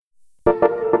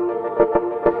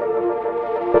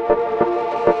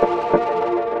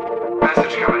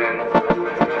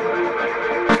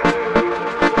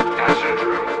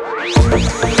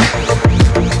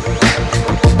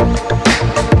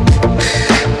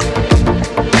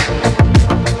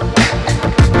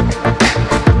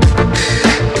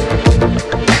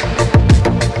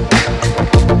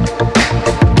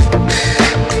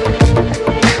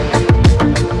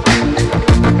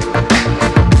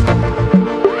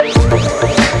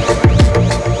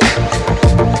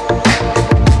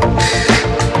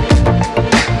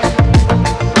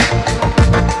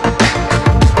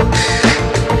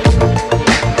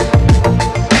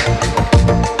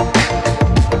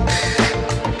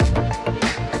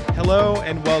Hello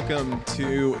and welcome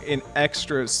to an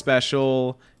extra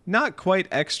special, not quite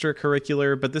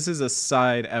extracurricular, but this is a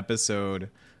side episode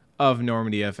of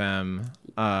Normandy FM.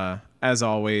 As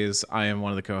always, I am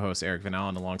one of the co-hosts, Eric Van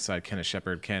Allen, alongside Kenneth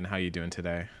Shepard. Ken, how you doing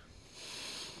today?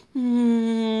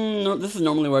 No, this is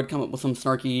normally where I'd come up with some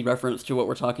snarky reference to what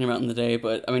we're talking about in the day,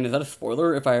 but I mean, is that a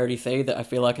spoiler if I already say that I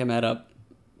feel like I'm at a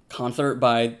concert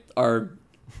by our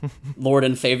Lord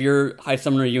and Savior, High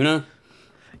Summoner Yuna?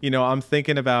 You know, I'm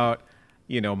thinking about,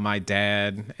 my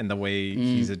dad and the way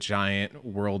he's a giant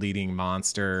world-eating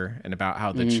monster and about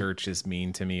how the church is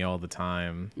mean to me all the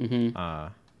time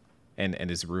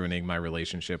and is ruining my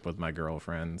relationship with my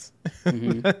girlfriends.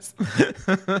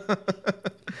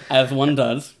 As one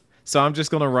does. So I'm just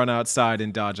going to run outside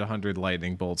and dodge 100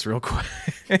 lightning bolts real quick.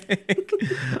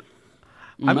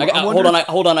 Hold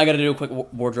on, I gotta do a quick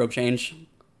wardrobe change.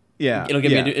 Yeah. It'll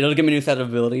give me a new set of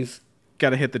abilities.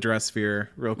 Got to hit the dress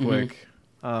sphere real quick.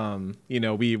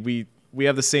 We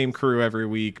have the same crew every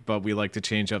week, but we like to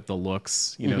change up the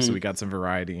looks, so we got some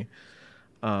variety.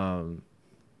 So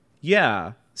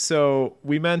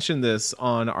we mentioned this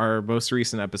on our most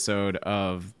recent episode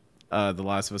of The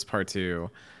Last of Us Part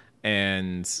 2.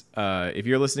 And if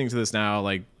you're listening to this now,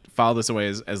 file this away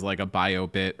as like a bio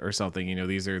bit or something.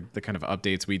 These are the kind of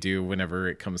updates we do whenever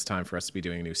it comes time for us to be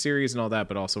doing a new series and all that,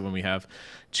 but also when we have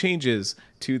changes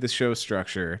to the show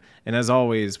structure. And as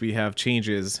always, we have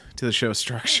changes to the show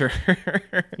structure.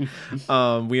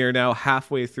 We are now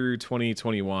halfway through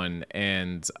 2021,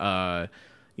 and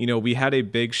we had a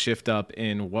big shift up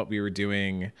in what we were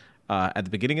doing at the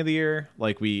beginning of the year.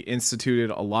 We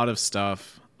instituted a lot of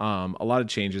stuff, a lot of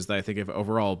changes that I think have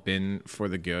overall been for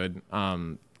the good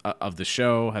of the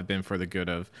show, have been for the good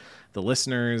of the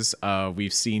listeners.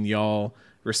 We've seen y'all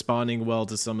responding well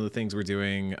to some of the things we're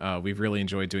doing. We've really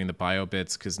enjoyed doing the bio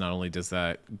bits because not only does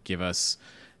that give us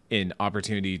an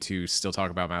opportunity to still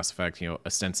talk about Mass Effect,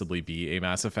 ostensibly be a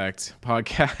Mass Effect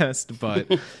podcast,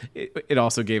 but it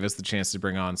also gave us the chance to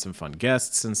bring on some fun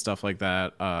guests and stuff like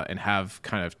that, and have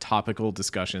kind of topical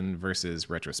discussion versus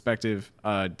retrospective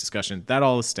discussion. That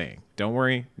all is staying. Don't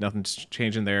worry, nothing's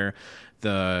changing there.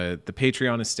 The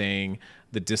Patreon is staying.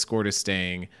 The Discord is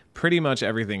staying. Pretty much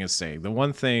everything is staying. The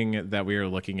one thing that we are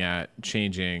looking at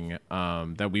changing,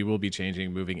 that we will be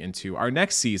changing moving into our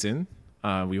next season,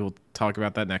 we will talk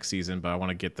about that next season, but I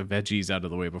want to get the veggies out of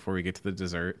the way before we get to the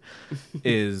dessert,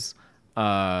 is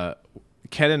Ken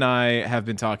and I have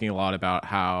been talking a lot about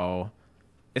how,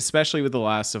 especially with The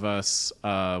Last of Us,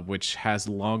 which has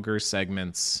longer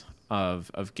segments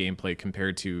of gameplay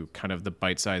compared to kind of the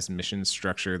bite-sized mission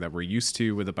structure that we're used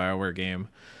to with a BioWare game,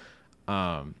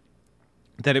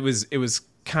 that it was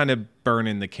kind of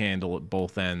burning the candle at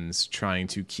both ends, trying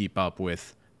to keep up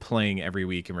with playing every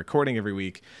week and recording every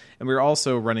week. And we were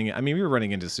also we were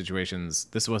running into situations,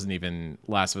 this wasn't even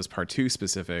Last of Us Part 2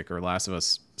 specific or Last of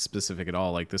Us specific at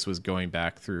all. This was going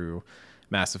back through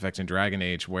Mass Effect and Dragon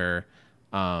Age, where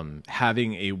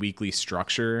having a weekly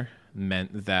structure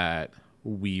meant that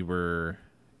we were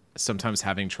sometimes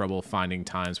having trouble finding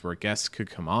times where guests could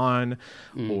come on,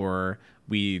 or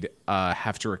we'd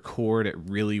have to record at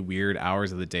really weird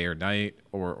hours of the day or night,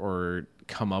 or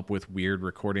come up with weird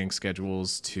recording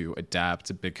schedules to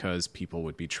adapt because people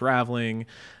would be traveling,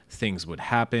 things would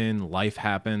happen, life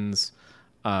happens.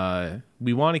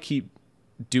 We want to keep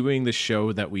doing the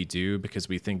show that we do because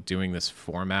we think doing this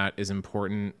format is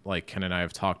important. Ken and I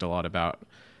have talked a lot about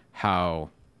how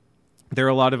there are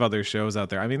a lot of other shows out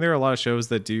there. There are a lot of shows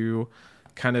that do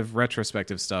kind of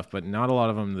retrospective stuff, but not a lot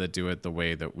of them that do it the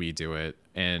way that we do it.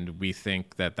 And we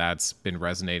think that that's been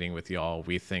resonating with y'all.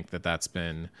 We think that that's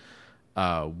been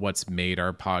what's made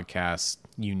our podcast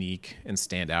unique and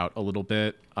stand out a little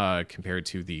bit compared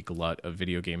to the glut of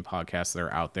video game podcasts that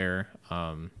are out there.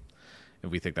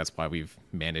 And we think that's why we've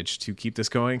managed to keep this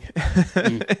going.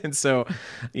 And so,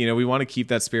 we want to keep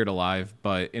that spirit alive.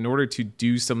 But in order to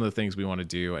do some of the things we want to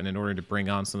do, and in order to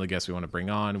bring on some of the guests we want to bring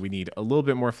on, we need a little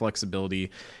bit more flexibility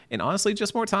and honestly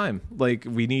just more time.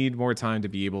 We need more time to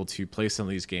be able to play some of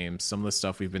these games, some of the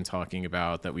stuff we've been talking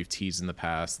about that we've teased in the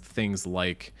past, things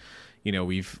like,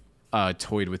 we've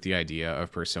toyed with the idea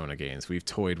of Persona games. We've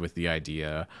toyed with the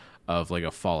idea of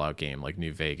a Fallout game like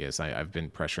New Vegas. I've been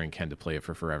pressuring Ken to play it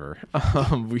for forever.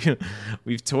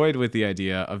 We've toyed with the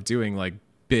idea of doing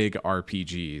big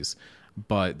RPGs,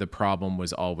 but the problem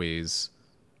was always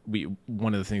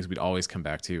one of the things we'd always come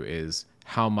back to is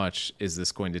how much is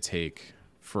this going to take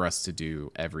for us to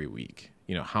do every week?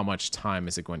 How much time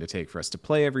is it going to take for us to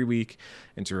play every week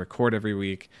and to record every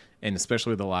week? And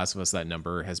especially with The Last of Us, that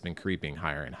number has been creeping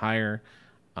higher and higher.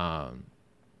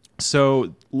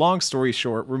 So long story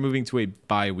short, we're moving to a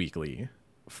bi-weekly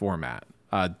format.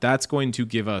 That's going to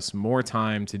give us more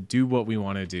time to do what we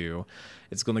want to do.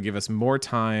 It's going to give us more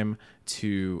time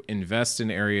to invest in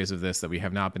areas of this that we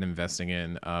have not been investing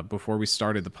in. Before we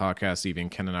started the podcast, even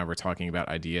Ken and I were talking about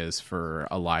ideas for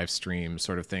a live stream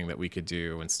sort of thing that we could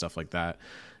do and stuff like that.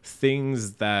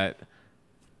 Things that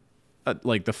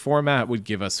like the format would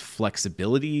give us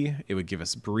flexibility. It would give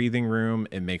us breathing room.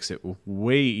 It makes it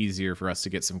way easier for us to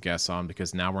get some guests on,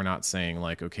 because now we're not saying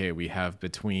like, okay, we have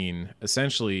between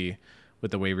essentially with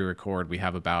the way we record, we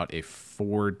have about a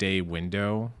 4-day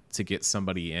window to get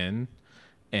somebody in.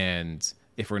 And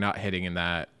if we're not hitting in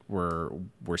that, we're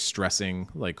stressing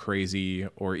like crazy.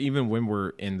 Or even when we're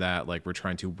in that, like we're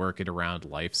trying to work it around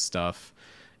life stuff.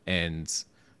 And,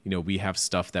 you know, we have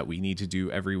stuff that we need to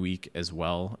do every week as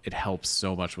well. It helps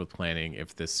so much with planning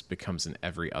if this becomes an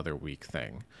every other week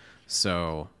thing.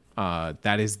 So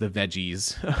that is the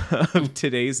veggies of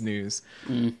today's news.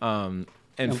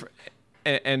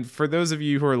 And for those of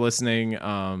you who are listening,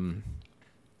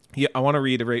 yeah, I want to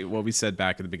reiterate what we said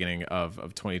back at the beginning of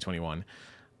 2021.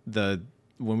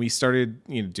 When we started,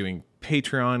 you know, doing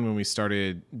Patreon, when we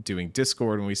started doing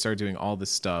Discord, when we started doing all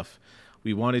this stuff,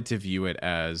 we wanted to view it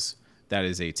as that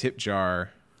is a tip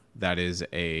jar. That is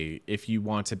if you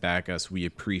want to back us, we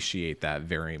appreciate that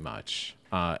very much.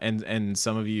 And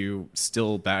some of you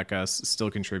still back us,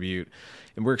 still contribute,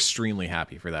 and we're extremely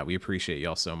happy for that. We appreciate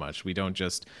y'all so much. We don't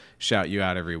just shout you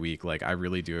out every week. Like, I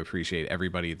really do appreciate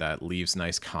everybody that leaves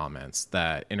nice comments,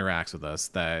 that interacts with us,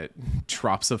 that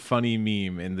drops a funny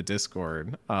meme in the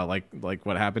Discord, like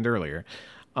what happened earlier.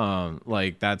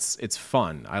 Like it's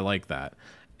fun. I like that.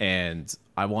 And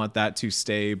I want that to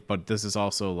stay, but this is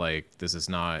also like, this is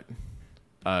not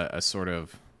a sort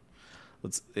of,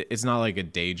 it's not like a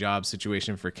day job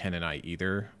situation for Ken and I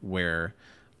either, where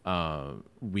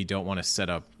we don't want to set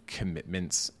up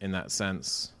commitments in that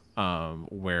sense,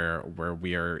 where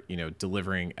we are, you know,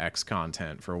 delivering X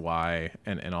content for Y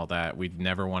and all that. We'd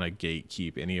never want to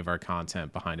gatekeep any of our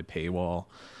content behind a paywall.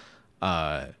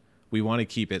 We want to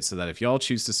keep it so that if y'all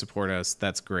choose to support us,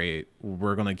 that's great.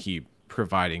 We're going to keep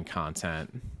providing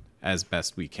content as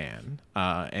best we can.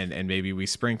 And maybe we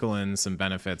sprinkle in some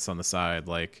benefits on the side,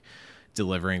 like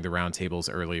delivering the roundtables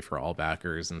early for all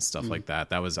backers and stuff like that.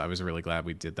 I was really glad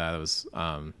we did that.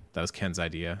 That was Ken's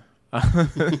idea.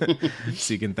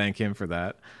 So you can thank him for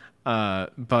that.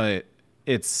 But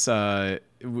it's,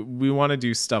 we want to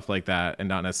do stuff like that and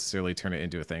not necessarily turn it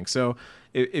into a thing. So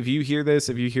if you hear this,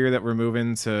 if you hear that we're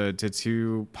moving to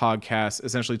 2 podcasts,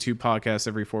 essentially 2 podcasts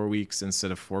every 4 weeks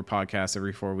instead of 4 podcasts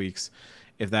every 4 weeks,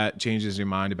 if that changes your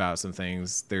mind about some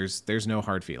things, there's no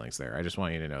hard feelings there. I just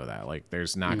want you to know that. Like,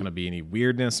 there's not going to be any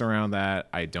weirdness around that.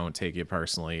 I don't take it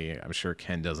personally. I'm sure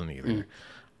Ken doesn't either.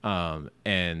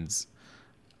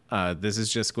 This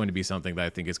is just going to be something that I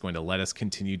think is going to let us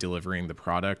continue delivering the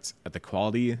product at the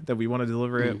quality that we want to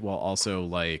deliver it, while also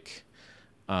like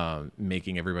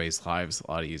making everybody's lives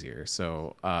a lot easier.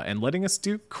 So and letting us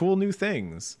do cool new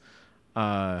things.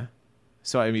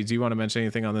 So, I mean, do you want to mention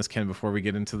anything on this, Ken, before we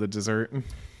get into the dessert?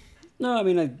 No, I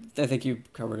mean, I think you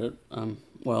covered it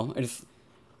well.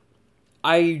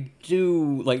 I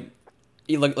do, like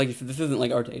you said, this isn't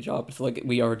like our day job. It's like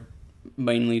we are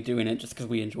mainly doing it just because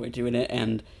we enjoy doing it.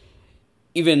 And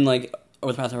even, like,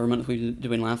 over the past however months we've been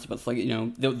doing Last of Us, like, you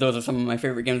know, those are some of my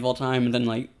favorite games of all time. And then,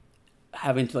 like,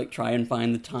 having to, like, try and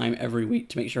find the time every week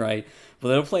to make sure I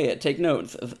will able to play it, take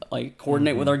notes, like,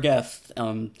 coordinate with our guests,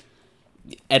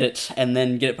 edit, and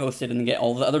then get it posted, and get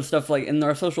all the other stuff like in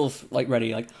our socials like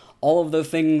ready. Like, all of those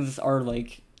things are,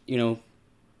 like, you know,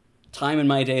 time in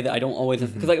my day that I don't always,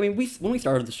 because like, I mean, when we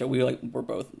started the show, we're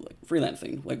both like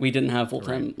freelancing. Like, we didn't have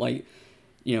full-time right. like,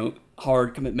 you know,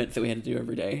 hard commitments that we had to do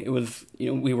every day. It was,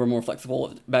 you know, we were more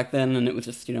flexible back then, and it was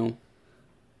just, you know,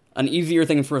 an easier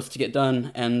thing for us to get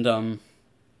done. And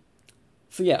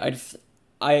so yeah,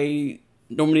 I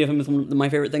Normandy FM is one of my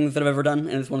favorite things that I've ever done,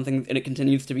 and it's one of the things, and it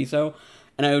continues to be so.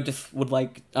 And I just would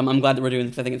like, I'm glad that we're doing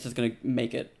this. I think it's just going to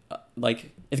make it,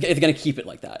 like, it's going to keep it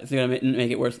like that. It's going to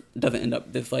make it where it doesn't end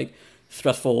up this, like,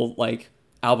 stressful, like,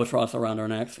 albatross around our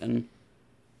necks. And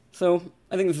so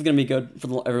I think this is going to be good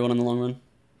for everyone in the long run.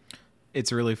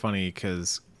 It's really funny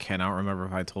because, Ken, I don't remember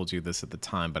if I told you this at the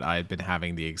time, but I had been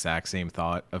having the exact same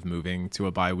thought of moving to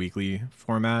a bi-weekly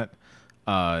format,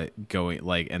 going,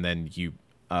 like, and then you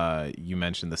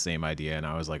mentioned the same idea, and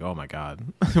I was like, oh my God,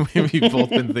 we've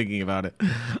both been thinking about it.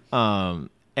 And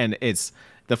it's,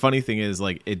 the funny thing is,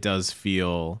 like, it does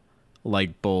feel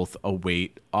like both a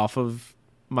weight off of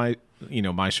my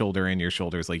shoulder and your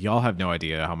shoulders. Like, y'all have no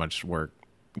idea how much work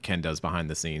Ken does behind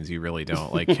the scenes. You really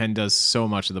don't. Like, Ken does so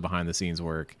much of the behind the scenes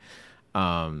work.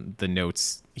 The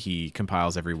notes he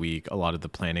compiles every week, a lot of the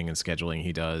planning and scheduling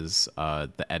he does,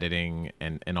 the editing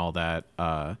and all that.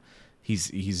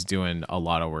 He's doing a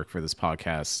lot of work for this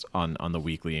podcast on the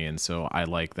weekly, and so I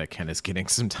like that Ken is getting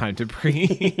some time to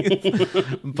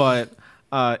breathe. But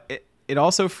it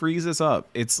also frees us up.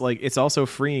 It's like it's also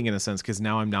freeing in a sense, because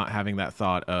now I'm not having that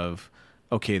thought of,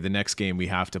 okay, the next game we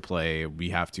have to play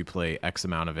X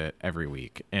amount of it every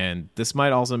week. And this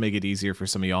might also make it easier for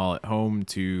some of y'all at home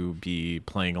to be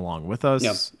playing along with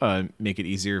us, make it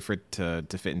easier for it to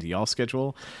fit into y'all's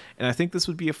schedule. And I think this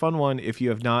would be a fun one if you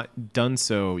have not done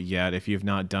so yet, if you have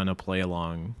not done a play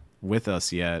along with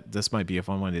us yet. This might be a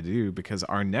fun one to do, because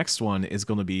our next one is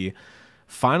going to be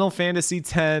Final Fantasy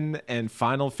X and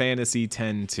Final Fantasy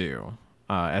X-2.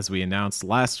 As we announced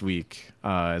last week,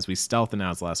 as we stealth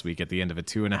announced last week at the end of a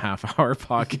 2.5-hour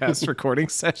podcast recording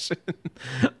session,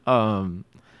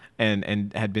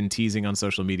 and had been teasing on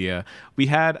social media. We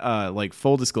had, like,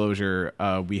 full disclosure,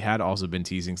 we had also been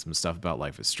teasing some stuff about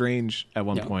Life is Strange at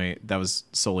one point. That was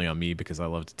solely on me because I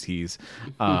love to tease.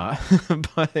 But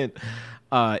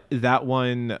that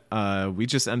one, we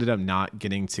just ended up not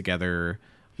getting together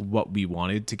what we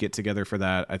wanted to get together for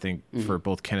that. I think for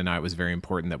both Ken and I, it was very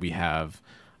important that we have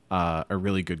a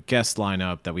really good guest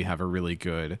lineup, that we have a really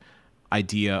good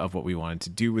idea of what we wanted to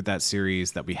do with that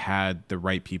series, that we had the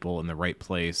right people in the right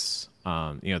place.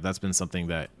 That's been something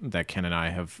that Ken and I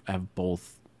have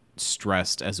both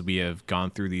stressed as we have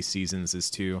gone through these seasons, is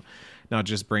to not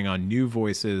just bring on new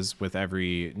voices with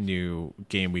every new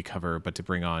game we cover, but to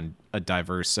bring on a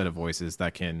diverse set of voices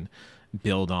that can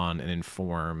build on and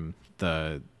inform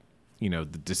the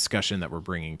discussion that we're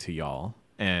bringing to y'all.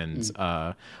 And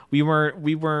we weren't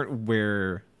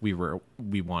where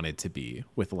we wanted to be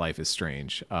with Life is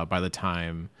Strange by the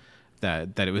time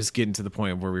that it was getting to the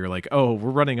point where we were like, oh,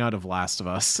 we're running out of Last of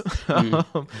Us.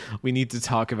 We need to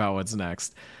talk about what's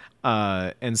next.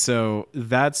 And so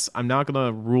I'm not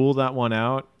gonna rule that one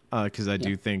out, because I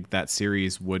do think that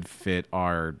series would fit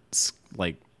our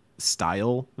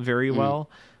style very well.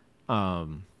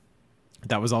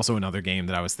 That was also another game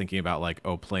that I was thinking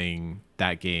about, playing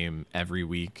that game every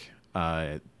week.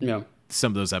 Some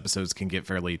of those episodes can get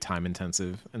fairly time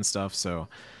intensive and stuff. So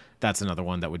that's another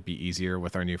one that would be easier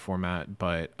with our new format.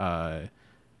 But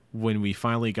when we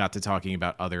finally got to talking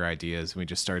about other ideas, we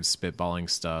just started spitballing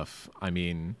stuff. I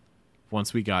mean,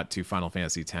 once we got to Final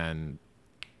Fantasy X,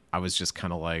 I was just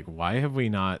kind of like, why have we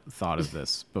not thought of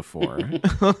this before?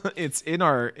 It's in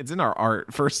our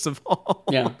art, first of all.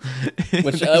 Yeah.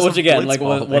 Which again,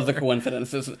 was a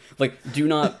coincidence. It's do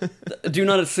not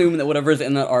assume that whatever is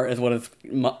in that art is what is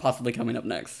possibly coming up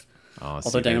next.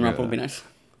 Also, Danganronpa would be nice.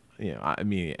 Yeah, I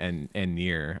mean, and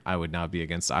Nier, I would not be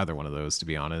against either one of those, to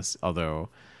be honest. Although,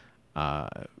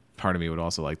 part of me would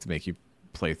also like to make you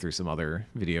play through some other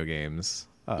video games.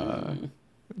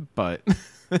 But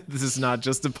this is not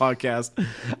just a podcast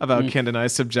about Ken and I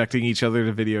subjecting each other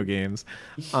to video games.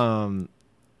 10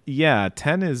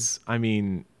 is, I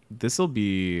mean, this will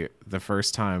be the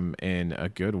first time in a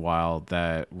good while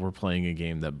that we're playing a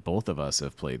game that both of us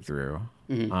have played through.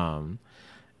 And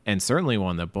certainly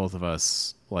one that both of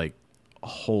us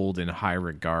hold in high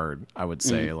regard. I would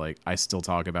say, I still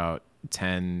talk about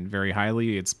 10 very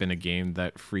highly. It's been a game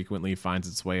that frequently finds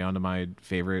its way onto my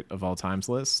favorite of all times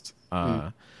list.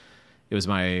 It was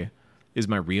my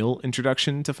real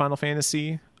introduction to Final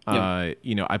Fantasy. I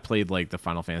played the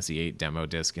Final Fantasy VIII demo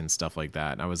disc and stuff like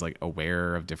that, and I was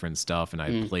aware of different stuff, and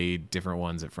I played different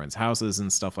ones at friends' houses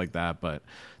and stuff like that. But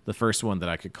the first one that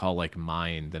I could call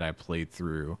mine that I played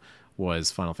through was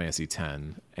Final Fantasy X,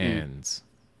 and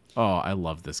I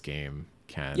love this game,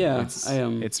 Ken. Yeah,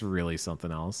 it's really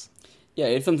something else. Yeah,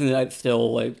 it's something that I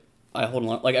still I hold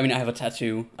on. I mean, I have a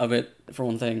tattoo of it for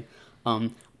one thing.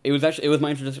 It was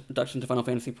my introduction to Final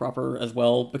Fantasy proper as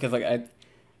well, because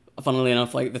funnily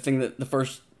enough, the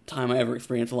first time I ever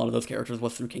experienced a lot of those characters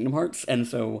was through Kingdom Hearts, and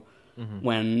so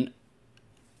when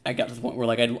I got to the point where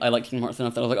I like Kingdom Hearts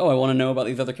enough that I was I want to know about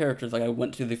these other characters. I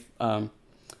went to the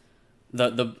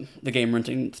game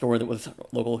renting store that was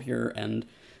local here, and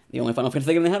the only Final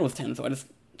Fantasy game they had was 10, so I just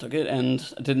took it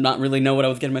and did not really know what I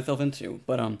was getting myself into.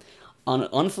 But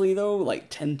honestly though,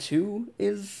 10-2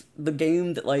 is the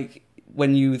game that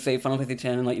when you say Final Fantasy X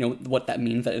and what that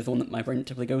means, that is the one that my brain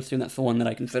typically goes to, and that's the one that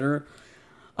I consider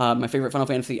my favorite Final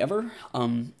Fantasy ever.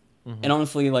 And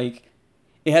honestly,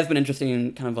 it has been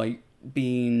interesting kind of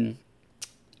being,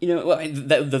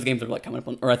 those games are coming up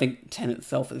on, or I think 10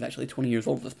 itself is actually 20 years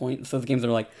old at this point, so the games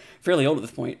are fairly old at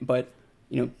this point, but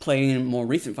playing more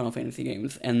recent Final Fantasy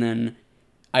games, and then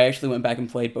I actually went back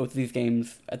and played both of these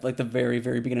games at the very,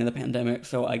 very beginning of the pandemic,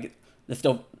 so they're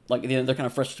still they're kind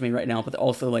of fresh to me right now, but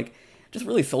also just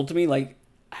really sold to me, like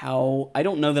how I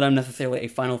don't know that I'm necessarily a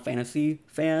Final Fantasy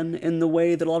fan in the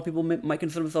way that a lot of people might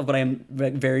consider themselves, but I am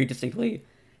very distinctly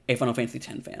a Final Fantasy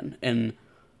X fan, and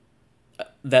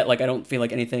that like I don't feel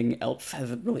like anything else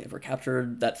has really ever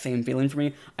captured that same feeling for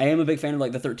me. I am a big fan of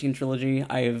like the 13 trilogy.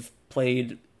 I have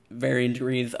played varying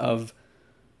degrees of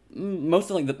most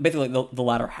of like basically like the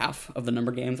latter half of the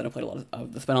number games, and I played a lot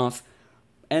of the spinoffs.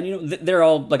 And you know they're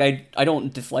all like I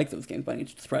don't dislike those games by any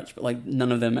stretch, but like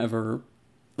none of them ever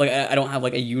like I don't have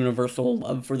like a universal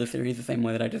love for the series the same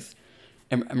way that I just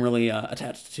am really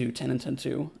attached to 10 and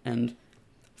 10-2. And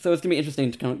so it's gonna be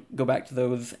interesting to kind of go back to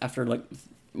those after like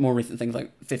more recent things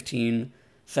like 15,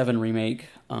 7 remake,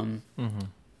 and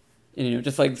you know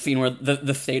just like seeing where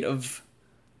the state of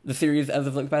the series as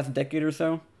of like the past decade or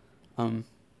so.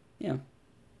 Yeah,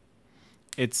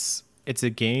 it's a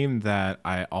game that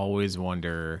I always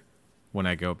wonder when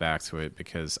I go back to it,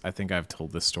 because I think I've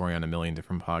told this story on a million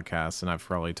different podcasts, and I've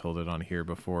probably told it on here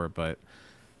before, but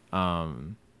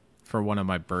for one of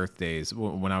my birthdays,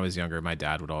 when I was younger, my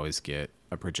dad would always get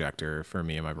a projector for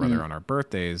me and my brother on our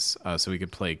birthdays, so we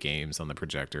could play games on the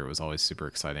projector. It was always super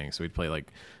exciting. So we'd play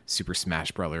like Super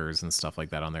Smash Brothers and stuff like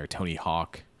that on there, Tony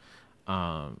Hawk.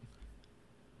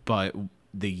 But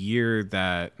the year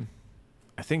that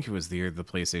I think it was the year the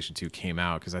PlayStation 2 came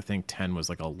out, because I think 10 was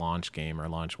like a launch game or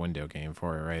launch window game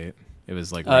for it, right? It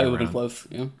was like right it would have been close.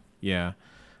 Yeah.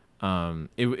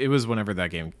 It was whenever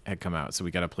that game had come out. So we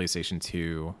got a PlayStation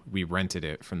 2. We rented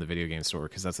it from the video game store,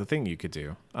 because that's the thing you could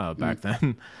do back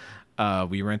then.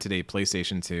 We rented a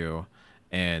PlayStation 2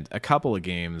 and a couple of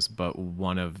games, but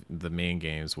one of the main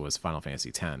games was Final Fantasy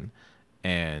X.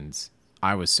 And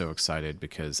I was so excited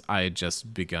because I had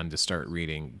just begun to start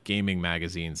reading gaming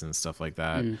magazines and stuff like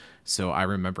that. So I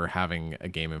remember having a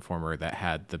Game Informer that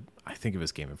had I think it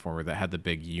was Game Informer that had the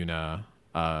big Yuna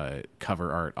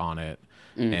cover art on it,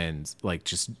 and like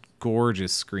just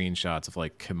gorgeous screenshots of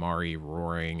like Kimahri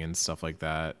roaring and stuff like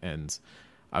that. And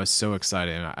I was so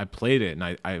excited, and I played it, and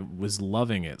I was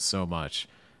loving it so much.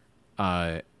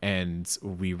 And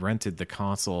we rented the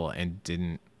console and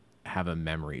didn't have a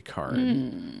memory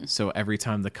card. So every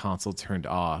time the console turned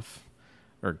off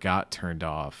or got turned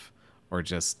off or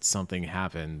just something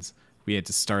happened, we had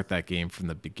to start that game from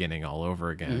the beginning all over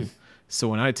again. So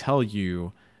when I tell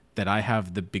you that I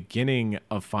have the beginning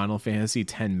of Final Fantasy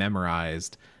X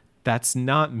memorized, that's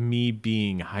not me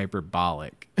being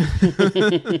hyperbolic.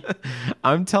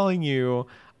 I'm telling you,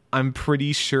 I'm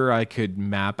pretty sure I could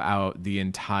map out the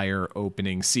entire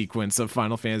opening sequence of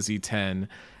Final Fantasy X,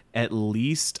 at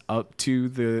least up to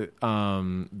the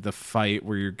fight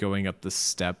where you're going up the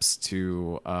steps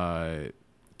to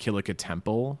Kilika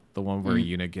Temple, the one where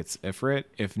Yuna gets Ifrit,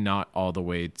 if not all the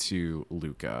way to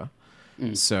Luca.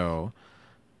 So,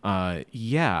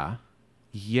 yeah.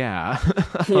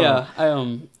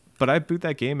 But I boot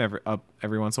that game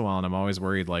every once in a while, and I'm always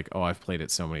worried, like, oh, I've played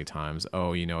it so many times.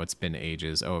 Oh, you know, it's been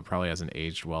ages. Oh, it probably hasn't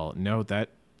aged well. No, that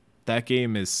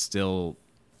game is still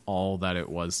all that it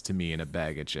was to me in a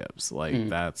bag of chips. Like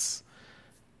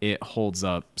it holds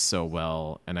up so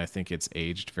well, and I think it's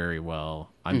aged very well.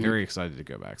 I'm very excited to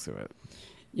go back to it.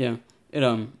 Yeah, it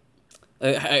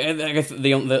I guess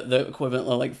the equivalent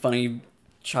of like funny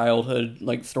childhood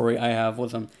like story I have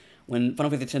was when Final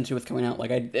Fantasy X-2 was coming out.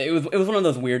 Like it was one of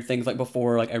those weird things like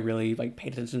before like I really like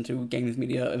paid attention to games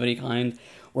media of any kind,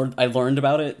 where I learned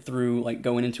about it through like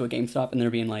going into a GameStop and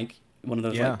there being like one of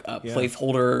those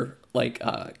placeholder like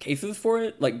cases for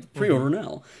it, like pre-order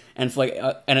now. And it's like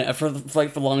for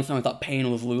the longest time I thought Pain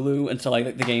was Lulu until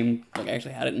like the game like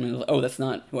actually had it, and I was like, oh, that's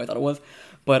not who I thought it was.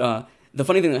 But the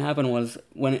funny thing that happened was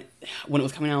when it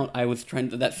was coming out, I was trying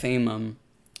to that same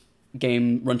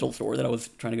game rental store that I was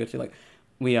trying to go to. Like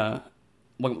we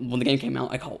when the game came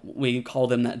out, we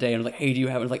called them that day and I was like, hey, do you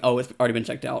have it? It's like, oh, it's already been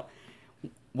checked out.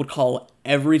 Would call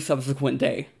every subsequent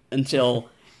day until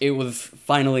it was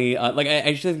finally like I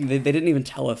actually think they didn't even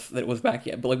tell us that it was back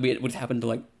yet, but like we just happened to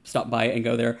like stop by and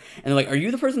go there, and they're like, "Are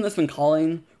you the person that's been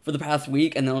calling for the past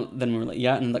week?" And then we were like,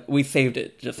 "Yeah," and like we saved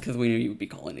it just because we knew you would be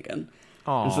calling again.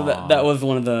 Aww. And so that was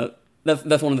one of the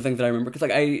that's one of the things that I remember, because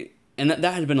like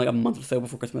that had been like a month or so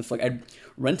before Christmas. Like I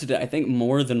rented it I think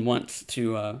more than once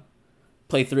to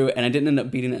play through it, and I didn't end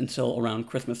up beating it until around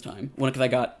Christmas time, because I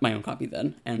got my own copy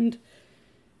then. And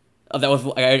that was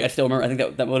I still remember. I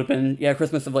think that would have been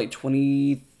Christmas of like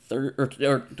 2003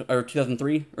 or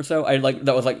 2003 or so. I like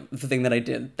that was like the thing that I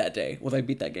did that day was I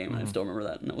beat that game, and I still remember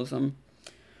that, and that was one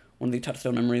of the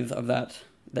touchstone memories of that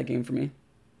game for me.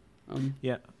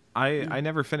 Yeah, I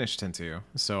never finished 10-2,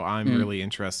 so I'm really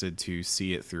interested to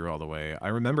see it through all the way. I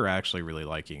remember actually really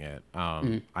liking it.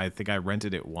 I think I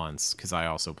rented it once because I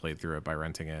also played through it by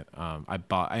renting it. I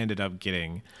ended up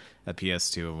getting a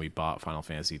PS2 and we bought Final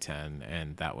Fantasy X,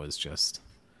 and that was just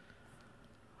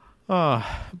but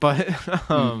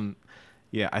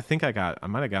yeah, I think I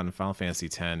might have gotten Final Fantasy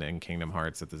X and Kingdom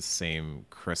Hearts at the same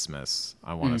Christmas,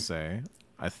 I want to say.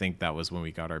 I think that was when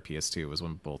we got our PS2, was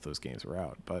when both those games were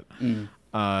out. But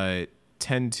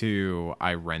 10-2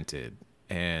 I rented,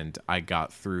 and I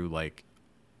got through, like,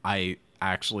 I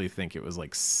actually think it was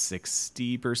like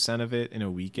 60% of it in a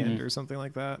weekend or something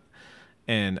like that.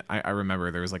 And I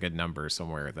remember there was like a number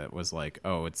somewhere that was like,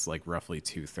 oh, it's like roughly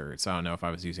 2/3. I don't know if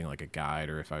I was using like a guide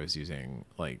or if I was using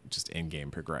like just in-game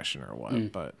progression or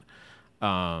what. But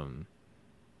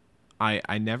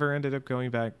I never ended up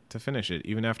going back to finish it.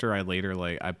 Even after I later,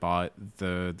 like, I bought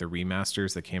the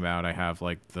remasters that came out. I have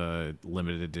like the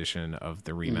limited edition of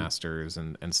the remasters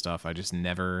and stuff. I just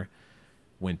never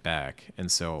went back.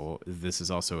 And so this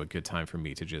is also a good time for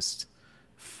me to just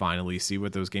finally see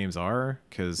what those games are,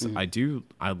 because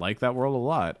I like that world a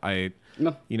lot.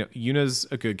 Yuna's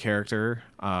a good character.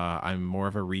 I'm more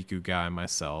of a Riku guy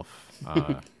myself.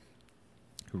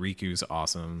 Riku's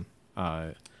awesome.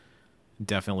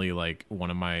 Definitely like one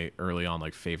of my early on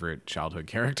like favorite childhood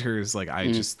characters. Like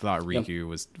I just thought Riku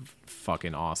was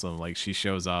fucking awesome. Like she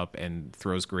shows up and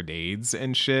throws grenades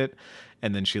and shit,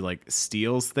 and then she like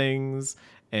steals things.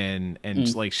 And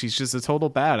like she's just a total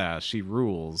badass. She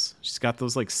rules. She's got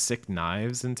those like sick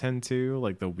knives in 10-2,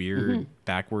 like the weird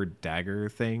backward dagger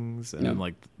things, and then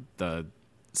like the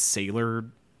sailor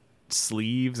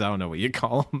sleeves. I don't know what you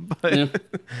call them, but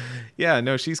yeah,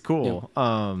 no, she's cool.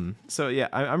 So yeah,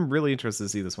 I'm really interested to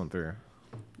see this one through.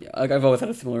 Yeah, like I've always had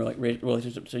a similar like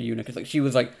relationship to Yuna, because like she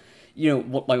was like,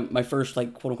 what my first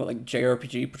like quote unquote like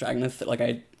JRPG protagonist that like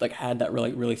I like had that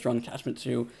really strong attachment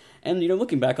to. And,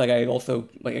 looking back, like, I also,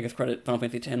 like, I guess credit Final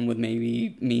Fantasy X with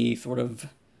maybe me sort of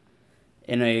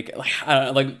in a, like,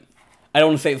 I don't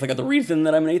want to say it's, like, the reason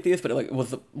that I'm an atheist, but it, like,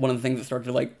 was one of the things that started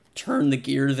to, like, turn the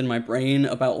gears in my brain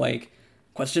about, like,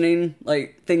 questioning,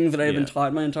 like, things that I had been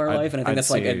taught my entire life. And I think that's,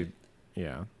 like,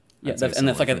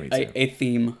 that's like a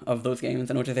theme of those games,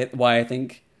 and which is why I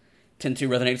think 10-2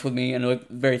 resonates with me, and like,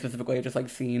 very specifically just, like,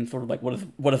 seeing sort of, like, what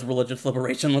does religious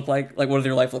liberation look like? Like, what does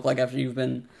your life look like after you've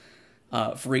been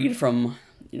freed from,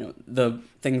 the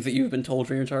things that you've been told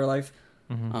for your entire life.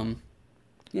 So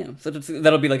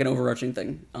that'll be like an overarching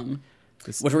thing,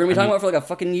 which we're gonna be talking about for like a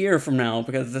fucking year from now,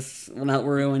 because now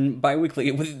we're going bi-weekly.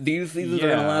 These seasons are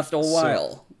gonna last a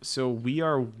while. So we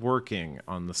are working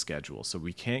on the schedule, so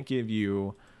we can't give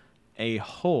you a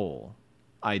whole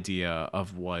idea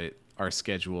of what our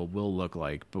schedule will look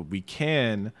like, but we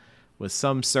can, with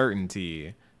some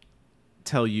certainty,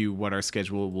 tell you what our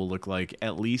schedule will look like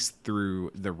at least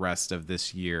through the rest of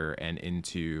this year and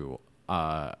into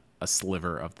a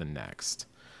sliver of the next.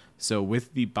 So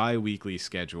with the bi-weekly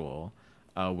schedule,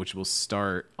 which will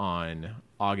start on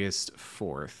August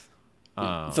 4th.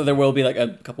 So there will be like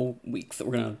a couple weeks that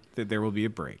we're going to... There will be a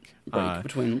break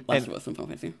between Last of Us and Final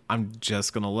Fantasy. I'm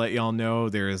just going to let y'all know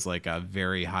there is like a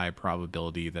very high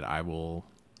probability that I will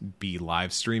be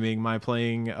live streaming my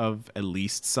playing of at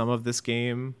least some of this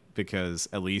game, because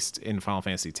at least in Final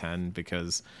Fantasy X,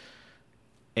 because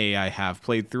I have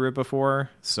played through it before,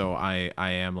 so I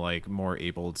am like more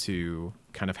able to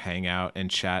kind of hang out and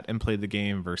chat and play the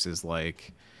game versus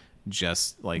like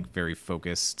just like very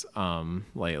focused,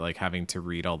 like having to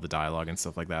read all the dialogue and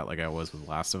stuff like that, like I was with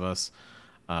Last of Us,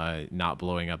 not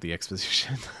blowing up the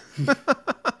exposition.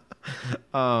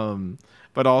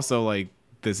 But also like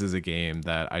this is a game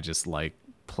that I just like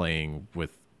playing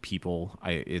with people.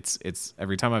 It's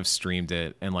every time I've streamed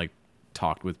it and like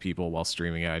talked with people while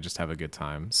streaming it, I just have a good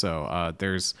time. So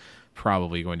there's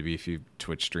probably going to be a few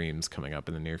Twitch streams coming up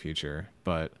in the near future,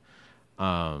 but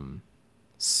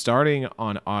starting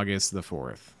on August the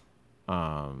 4th,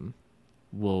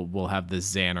 we'll have the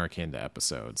Zanarkand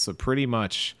episode. So pretty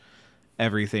much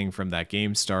everything from that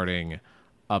game starting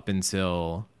up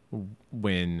until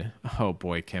when, oh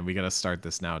boy, Ken, we got to start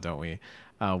this now, don't we?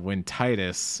 When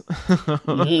Titus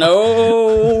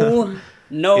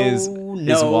is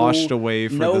washed away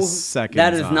for the second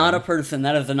time. That is not a person.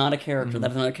 That is not a character.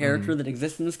 That is not a character that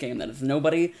exists in this game. That is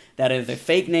nobody. That is a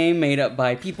fake name made up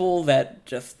by people that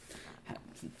just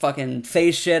fucking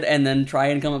say shit and then try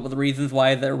and come up with reasons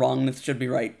why their wrongness should be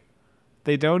right.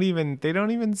 They don't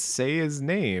even say his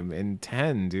name in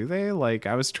 10, do they? Like,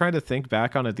 I was trying to think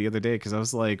back on it the other day, because I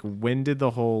was like, when did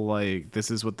the whole, like, this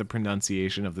is what the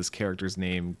pronunciation of this character's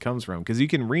name comes from? Because you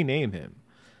can rename him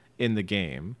in the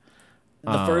game.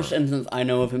 The first instance I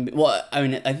know of him, well, I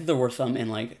mean, I think there were some in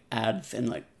like ads and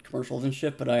like commercials and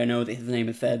shit, but I know that his name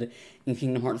is said in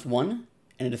Kingdom Hearts 1,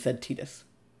 and it is said Tidus.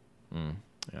 Yeah,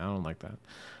 I don't like that.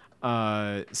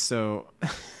 So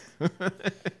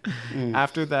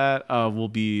after that, will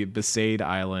be Besaid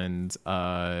Island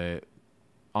on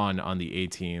the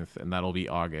 18th, and that'll be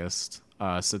August.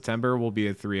 September will be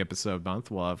a 3-episode month.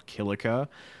 We'll have Kilika,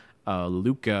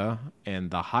 Luca,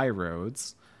 and the High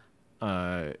Roads.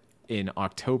 In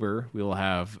October, we'll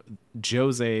have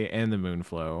Jose and the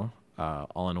Moonflow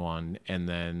all in one, and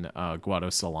then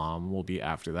Guado Salam will be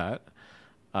after that.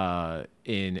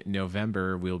 In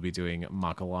November, we'll be doing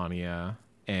Macalania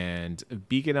and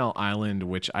Beaconell Island,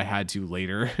 which I had to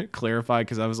later clarify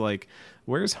because I was like,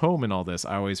 where's home in all this?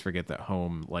 I always forget that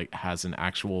home like has an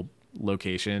actual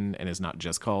location and is not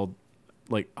just called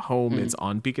like home. It's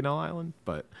on Beaconell Island,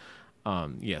 but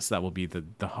yes, that will be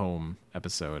the home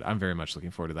episode. I'm very much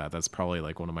looking forward to that. That's probably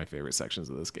like one of my favorite sections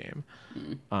of this game.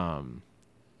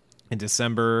 In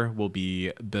December will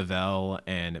be Bevel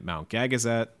and Mount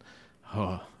Gagazet.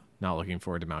 Oh, not looking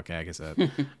forward to Mount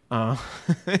Gagazet.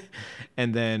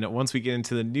 And then once we get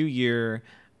into the new year,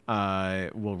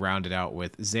 we'll round it out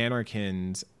with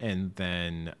Xanarkand and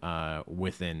then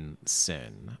Within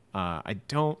Sin.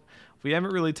 We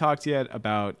haven't really talked yet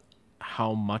about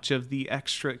how much of the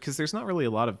extra, because there's not really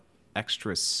a lot of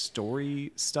extra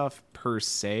story stuff per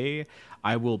se.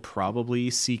 I will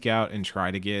probably seek out and try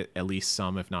to get at least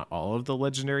some, if not all, of the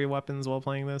legendary weapons while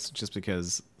playing this, just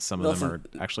because some of them are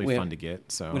actually fun to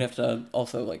get. So we'd have to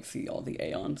also like see all the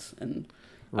Aeons, and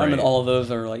I don't know if all of those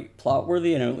are like plot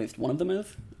worthy. I know at least one of them is,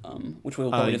 which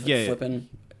we'll probably just flip in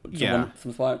to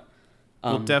some spot.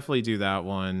 We'll definitely do that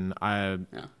one.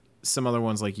 Some other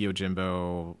ones like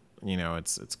Yojimbo,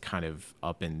 it's kind of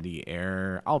up in the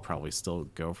air. I'll probably still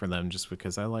go for them just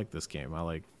because I like this game. I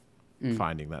like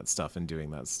finding that stuff and doing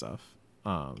that stuff.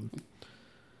 Going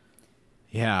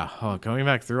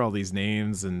back through all these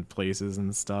names and places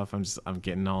and stuff, I'm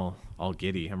getting all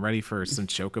giddy. I'm ready for some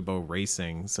chocobo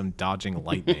racing, some dodging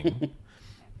lightning.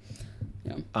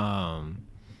 And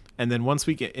then once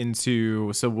we get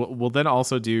into, so we'll then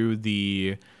also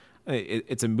do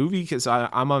it's a movie because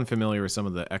I'm unfamiliar with some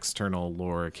of the external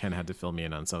lore. Ken had to fill me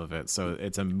in on some of it. So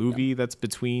it's a movie that's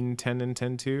between 10 and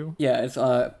 10-2. Yeah, it's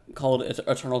called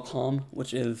Eternal Calm,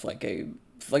 which is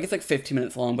it's like 15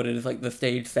 minutes long, but it is like the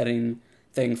stage setting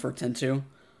thing for 10-2,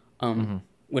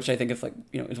 which I think is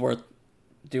is worth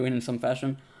doing in some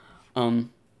fashion. Then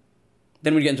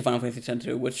we get into Final Fantasy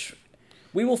X-2, which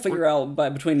we will figure out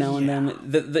between now and then.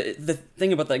 The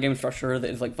thing about that game structure that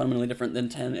is fundamentally different than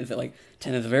 10 is that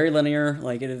 10 is very linear.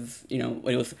 It is,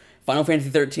 it was Final Fantasy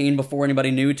 13 before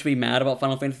anybody knew to be mad about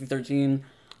Final Fantasy 13.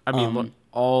 I mean,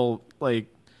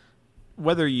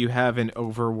 whether you have an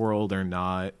overworld or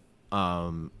not,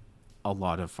 a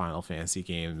lot of Final Fantasy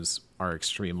games are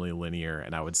extremely linear,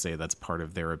 and I would say that's part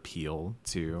of their appeal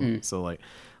too. So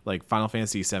like Final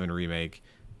Fantasy VII Remake,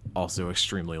 also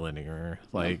extremely linear.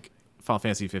 Final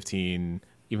Fantasy 15,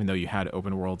 even though you had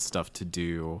open world stuff to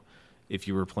do, if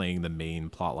you were playing the main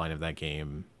plot line of that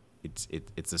game,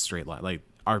 it's a straight line.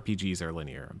 RPGs are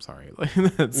linear. I'm sorry.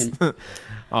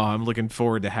 I'm looking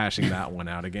forward to hashing that one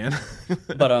out again.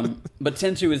 But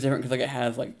 10-2 is different because it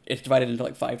has it's divided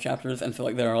into 5 chapters, and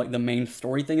so there are the main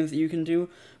story things that you can do,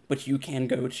 but you can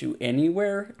go to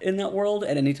anywhere in that world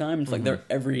at any time. It's there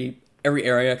every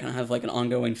area kind of has an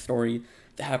ongoing story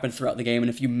that happens throughout the game,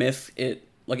 and if you miss it,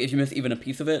 if you miss even a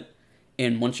piece of it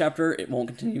in one chapter, it won't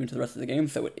continue into the rest of the game.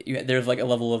 So there's a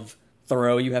level of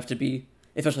thorough you have to be,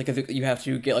 especially because you have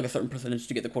to get a certain percentage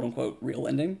to get the quote unquote real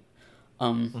ending.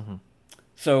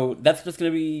 So that's just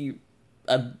going to be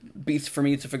a beast for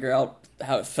me to figure out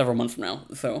how several months from now.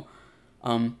 So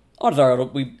odds are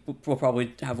we'll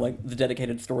probably have the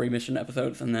dedicated story mission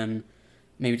episodes, and then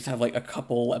maybe just have a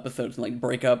couple episodes and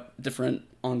break up different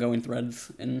ongoing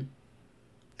threads and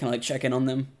kind of check in on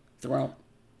them throughout.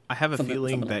 I have a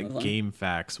feeling that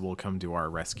GameFAQs will come to our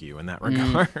rescue in that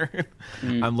regard.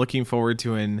 I'm looking forward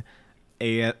to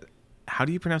how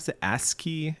do you pronounce it?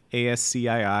 ASCII? ASCII?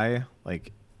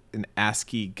 An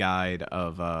ASCII guide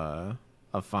of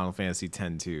Final Fantasy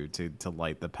X-2 to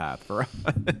light the path for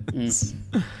us.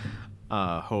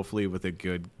 Hopefully with a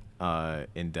good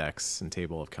index and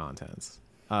table of contents.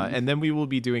 And then we will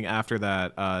be doing after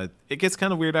that. It gets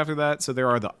kind of weird after that. So there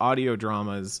are the audio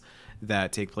dramas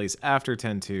that take place after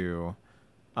 10-2.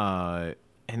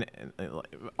 And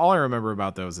all I remember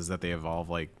about those is that they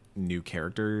involve new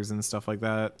characters and stuff like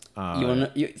that.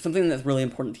 Something that's really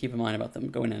important to keep in mind about them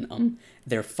going in.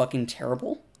 They're fucking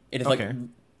terrible. It is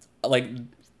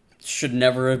should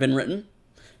never have been written.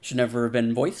 should never have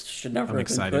been voiced, should never I'm have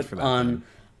been excited put for that, on, man.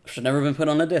 should never have been put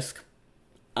on a disc.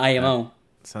 IMO.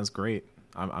 Sounds great.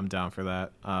 I'm down for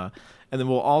that. And then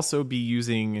we'll also be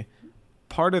using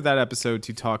part of that episode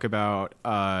to talk about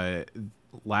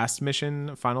last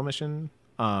mission, final mission,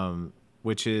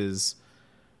 which is,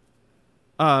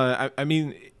 I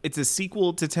mean, it's a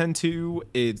sequel to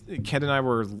 10-2. Ken and I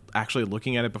were actually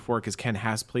looking at it before because Ken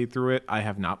has played through it. I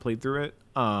have not played through it.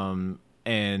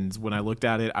 And when I looked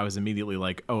at it, I was immediately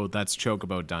like, oh, that's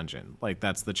Chocobo Dungeon. Like,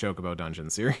 that's the Chocobo Dungeon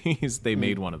series. They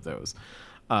made one of those.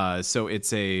 So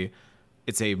it's a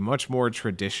much more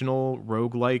traditional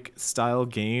roguelike style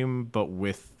game, but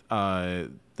with the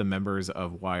members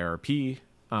of YRP.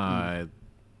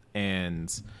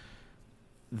 And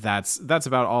that's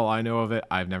about all I know of it.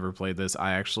 I've never played this.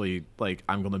 I actually, like,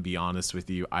 I'm going to be honest with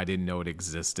you, I didn't know it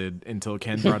existed until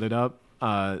Ken brought it up.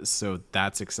 So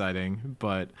that's exciting.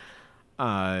 But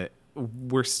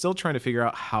we're still trying to figure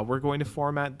out how we're going to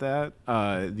format that.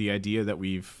 The idea that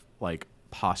we've, like,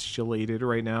 postulated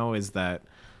right now is that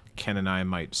Ken and I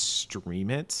might stream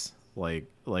it like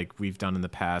we've done in the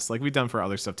past, like we've done for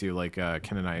other stuff too. Like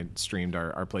Ken and I streamed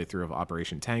our playthrough of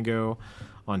Operation Tango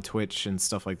on Twitch and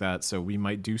stuff like that. So we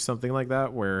might do something like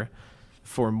that where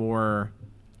for more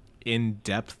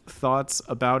in-depth thoughts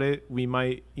about it, we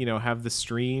might, have the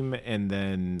stream and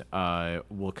then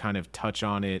we'll kind of touch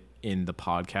on it in the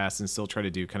podcast and still try to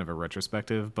do kind of a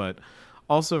retrospective. But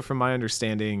also from my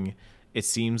understanding, it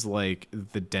seems like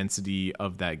the density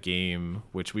of that game,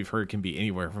 which we've heard can be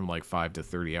anywhere from like 5 to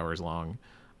 30 hours long,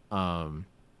 comes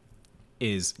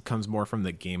more from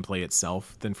the gameplay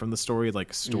itself than from the story.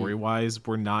 Like story wise,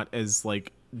 we're not as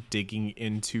like digging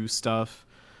into stuff.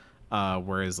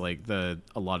 Whereas like a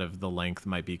lot of the length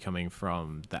might be coming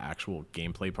from the actual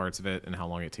gameplay parts of it and how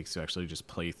long it takes to actually just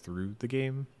play through the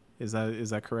game. Is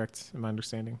that correct in my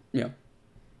understanding? Yeah.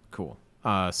 Cool.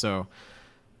 So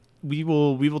we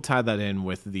will tie that in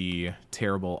with the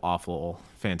terrible, awful,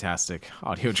 fantastic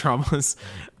audio dramas,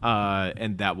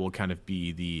 and that will kind of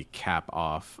be the cap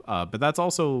off. But that's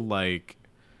also like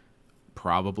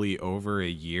probably over a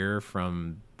year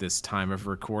from this time of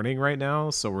recording right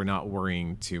now, so we're not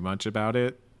worrying too much about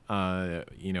it. We're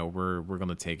going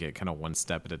to take it kind of one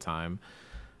step at a time.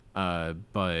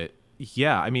 But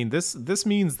yeah, I mean, this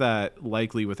means that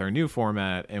likely with our new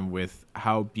format and with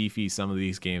how beefy some of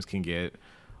these games can get,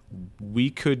 we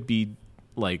could be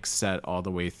like set all the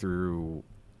way through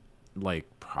like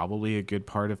probably a good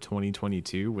part of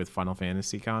 2022 with Final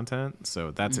Fantasy content.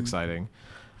 So that's exciting.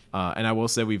 And I will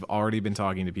say we've already been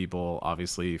talking to people,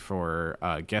 obviously, for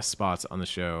guest spots on the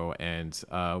show. And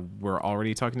we're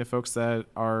already talking to folks that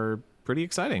are pretty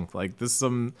exciting. Like this is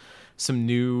some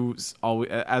new,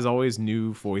 as always,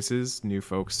 new voices, new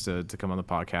folks to come on the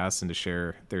podcast and to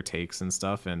share their takes and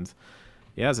stuff. And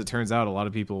yeah, as it turns out, a lot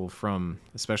of people from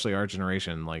especially our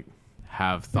generation like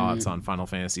have thoughts on Final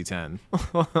Fantasy X.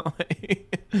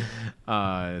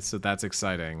 So that's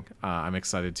exciting. I'm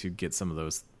excited to get some of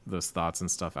those thoughts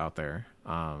and stuff out there.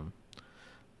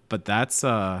 But that's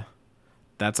our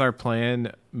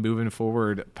plan moving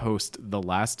forward post The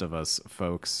Last of Us,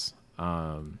 folks.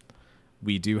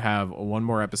 We do have one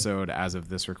more episode as of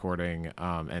this recording,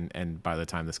 and by the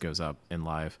time this goes up in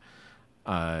live,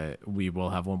 we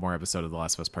will have one more episode of The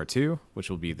Last of Us Part 2, which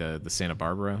will be the Santa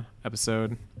Barbara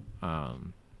episode,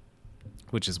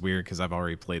 which is weird because I've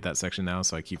already played that section now,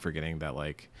 so I keep forgetting that,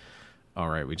 like, all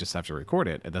right, we just have to record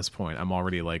it at this point. I'm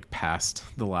already, like, past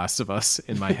The Last of Us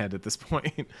in my head at this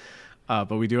point.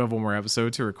 But we do have one more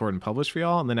episode to record and publish for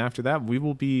y'all, and then after that, we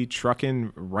will be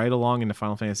trucking right along into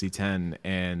Final Fantasy X,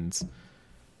 and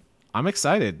I'm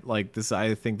excited. Like,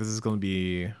 I think this is going to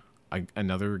be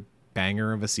another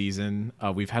banger of a season.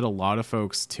 We've had a lot of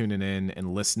folks tuning in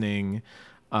and listening.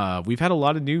 We've had a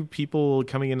lot of new people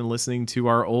coming in and listening to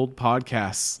our old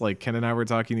podcasts. Like Ken and I were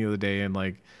talking the other day, and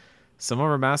like some of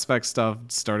our Mass Effect stuff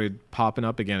started popping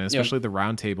up again, especially the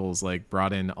roundtables like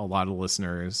brought in a lot of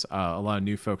listeners, a lot of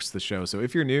new folks to the show. So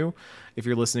if you're new, if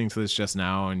you're listening to this just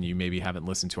now and you maybe haven't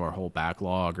listened to our whole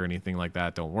backlog or anything like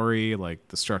that, don't worry. Like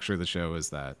the structure of the show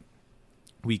is that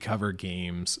we cover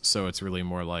games, so it's really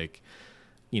more like,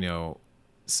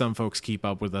 some folks keep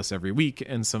up with us every week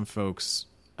and some folks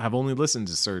have only listened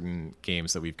to certain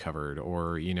games that we've covered,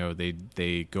 or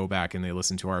they go back and they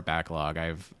listen to our backlog.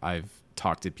 I've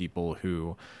talked to people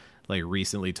who like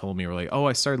recently told me, were like, oh,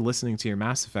 I started listening to your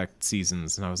Mass Effect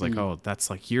seasons, and I was like, oh, that's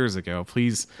like years ago.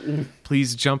 Please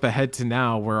jump ahead to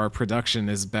now where our production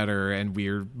is better and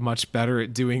we're much better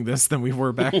at doing this than we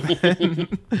were back then.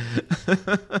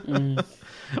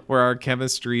 Where our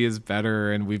chemistry is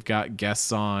better and we've got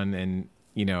guests on, and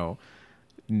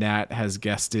Nat has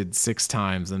guested 6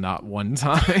 times and not 1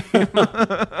 time.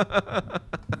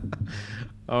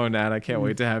 Oh, Nat, I can't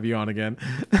wait to have you on again.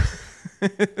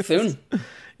 Soon.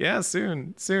 Yeah,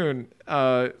 soon.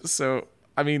 So,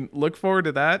 I mean, look forward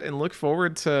to that and look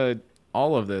forward to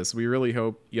all of this. We really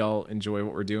hope y'all enjoy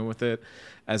what we're doing with it.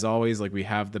 As always, like, we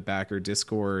have the backer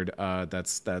Discord.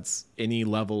 That's any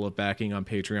level of backing on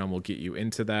Patreon will get you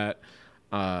into that.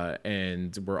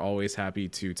 And we're always happy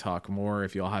to talk more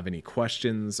if y'all have any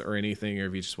questions or anything, or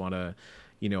if you just want to,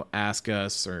 ask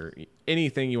us or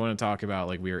anything you want to talk about.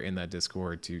 Like, we are in that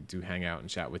Discord to hang out and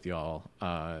chat with y'all.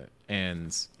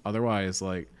 And otherwise,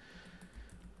 like,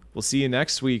 we'll see you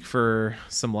next week for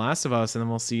some Last of Us, and then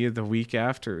we'll see you the week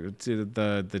after,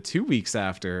 the 2 weeks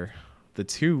after,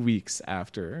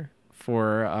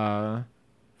 for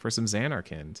some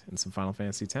Xanarkand and some Final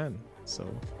Fantasy X. So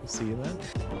we'll see you then.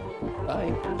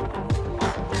 Bye.